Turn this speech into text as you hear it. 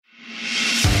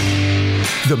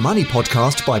The Money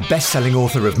Podcast by best-selling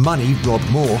author of Money, Rob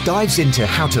Moore, dives into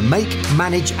how to make,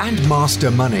 manage and master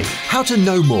money. How to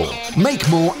know more, make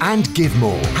more and give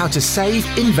more. How to save,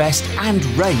 invest and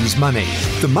raise money.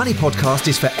 The Money Podcast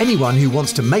is for anyone who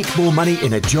wants to make more money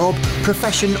in a job,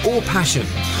 profession or passion.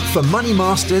 For money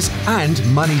masters and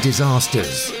money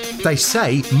disasters. They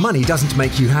say money doesn't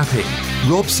make you happy.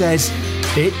 Rob says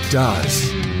it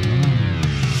does.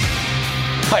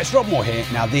 Hi, it's Rob Moore here.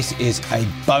 Now, this is a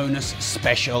bonus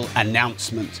special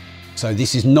announcement. So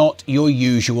this is not your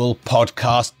usual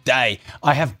podcast day.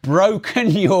 I have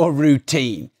broken your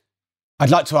routine. I'd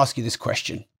like to ask you this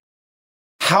question.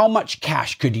 How much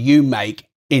cash could you make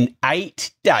in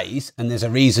 8 days? And there's a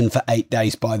reason for 8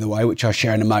 days, by the way, which I'll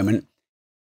share in a moment.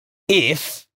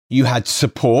 If you had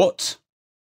support,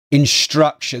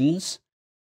 instructions,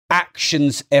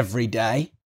 actions every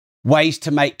day, ways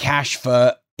to make cash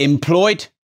for employed,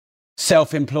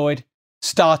 self-employed,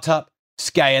 startup,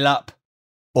 scale up,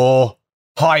 or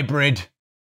hybrid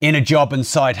in a job and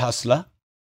side hustler.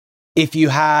 If you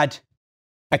had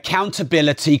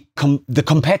accountability, the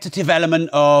competitive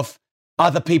element of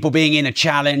other people being in a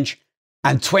challenge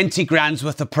and 20 grand's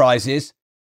worth of prizes,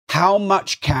 how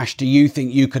much cash do you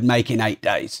think you could make in 8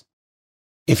 days?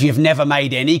 If you've never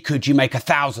made any, could you make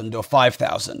 1,000 or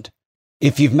 5,000?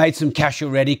 If you've made some cash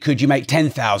already, could you make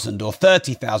 10,000 or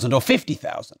 30,000 or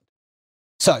 50,000?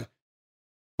 So,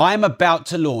 I'm about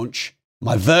to launch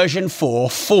my version 4,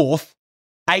 fourth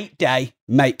 8-day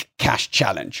Make Cash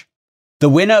Challenge. The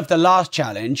winner of the last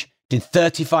challenge did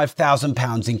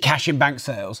 £35,000 in cash in bank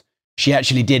sales. She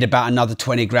actually did about another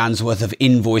 20 grand's worth of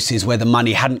invoices where the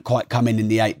money hadn't quite come in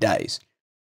the 8 days.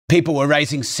 People were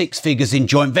raising 6 figures in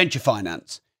joint venture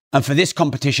finance. And for this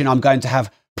competition, I'm going to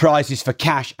have prizes for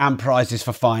cash and prizes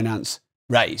for finance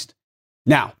raised.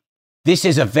 Now, this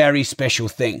is a very special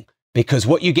thing. Because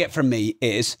what you get from me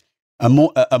is a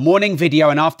morning video,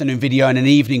 an afternoon video, and an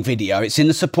evening video. It's in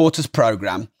the supporters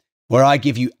program where I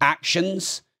give you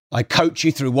actions. I coach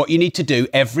you through what you need to do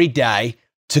every day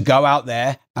to go out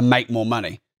there and make more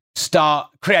money.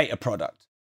 Create a product,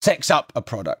 sex up a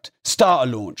product, start a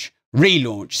launch,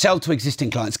 relaunch, sell to existing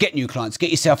clients, get new clients,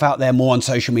 get yourself out there more on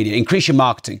social media, increase your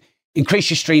marketing, increase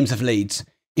your streams of leads,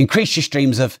 increase your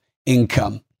streams of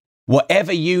income.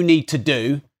 Whatever you need to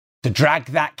do to drag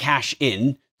that cash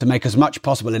in to make as much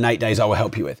possible in 8 days, I will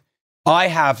help you with. I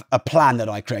have a plan that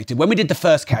I created. When we did the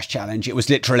first cash challenge, it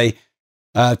was literally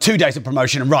 2 days of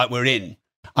promotion and right, we're in.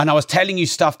 And I was telling you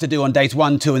stuff to do on days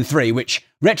 1, 2, and 3, which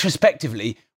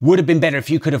retrospectively would have been better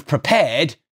if you could have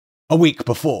prepared a week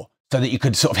before so that you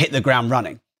could sort of hit the ground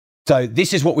running. So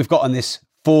this is what we've got on this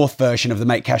fourth version of the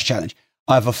Make Cash Challenge.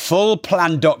 I have a full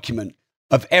plan document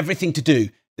of everything to do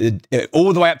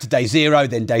all the way up to day 0,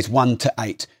 then days 1 to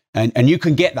 8. And you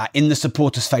can get that in the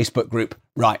supporters Facebook group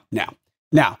right now.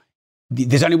 Now,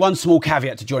 there's only one small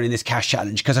caveat to joining this cash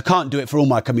challenge because I can't do it for all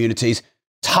my communities.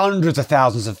 It's hundreds of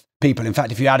thousands of people. In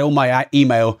fact, if you add all my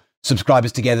email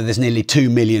subscribers together, there's nearly 2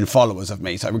 million followers of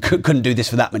me. So we couldn't do this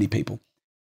for that many people.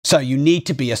 So you need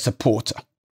to be a supporter.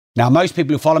 Now, most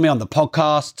people who follow me on the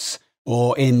podcasts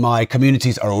or in my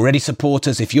communities are already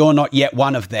supporters. If you're not yet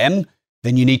one of them,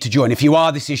 then you need to join. If you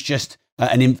are, this is just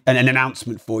an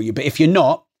announcement for you. But if you're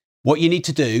not, what you need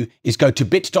to do is go to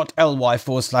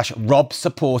bit.ly/Rob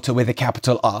Supporter with a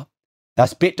capital R.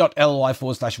 That's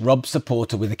bit.ly/Rob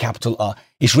Supporter with a capital R.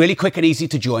 It's really quick and easy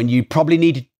to join. You probably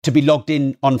need to be logged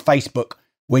in on Facebook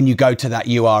when you go to that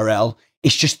URL.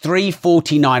 It's just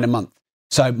 $3.49 a month.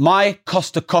 So my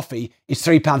cost of coffee is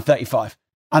 £3.35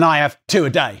 and I have 2 a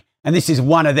day. And this is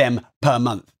one of them per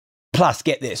month. Plus,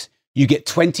 get this, you get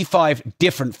 25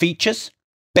 different features,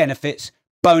 benefits,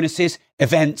 bonuses,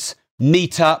 events,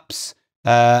 meetups,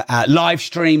 live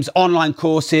streams, online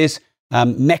courses,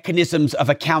 mechanisms of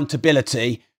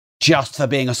accountability just for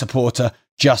being a supporter,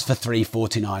 just for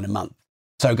 $3.49 a month.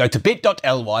 So go to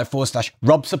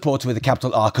bit.ly/Rob Supporter with a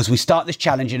capital R because we start this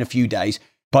challenge in a few days.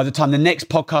 By the time the next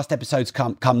podcast episodes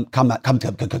comes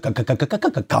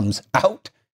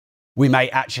out, we may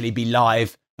actually be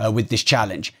live with this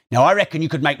challenge. Now, I reckon you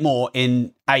could make more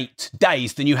in 8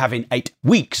 days than you have in 8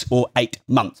 weeks or 8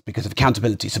 months because of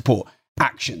accountability, support,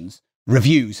 actions,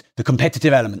 reviews, the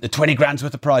competitive element, the 20 grand's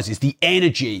worth of prizes, the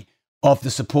energy of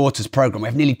the supporters program. We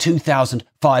have nearly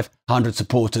 2,500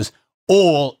 supporters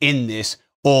all in this,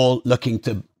 all looking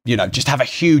to, just have a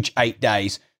huge 8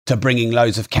 days to bringing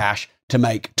loads of cash to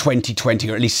make 2020,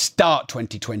 or at least start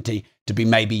 2020 to be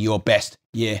maybe your best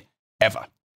year ever.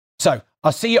 So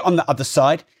I'll see you on the other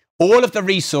side. All of the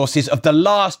resources of the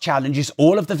last challenges,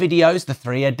 all of the videos, the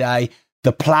 3 a day,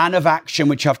 the plan of action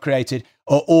which I've created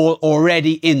are all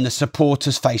already in the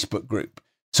supporters Facebook group.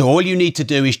 So all you need to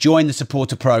do is join the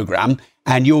supporter program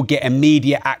and you'll get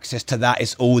immediate access to that.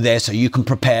 It's all there so you can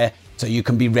prepare, so you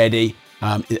can be ready.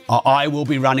 I will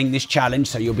be running this challenge,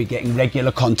 so you'll be getting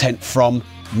regular content from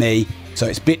me. So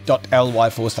it's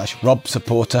bit.ly/Rob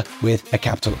Supporter with a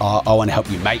capital R. I want to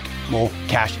help you make more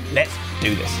cash. Let's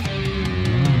do this.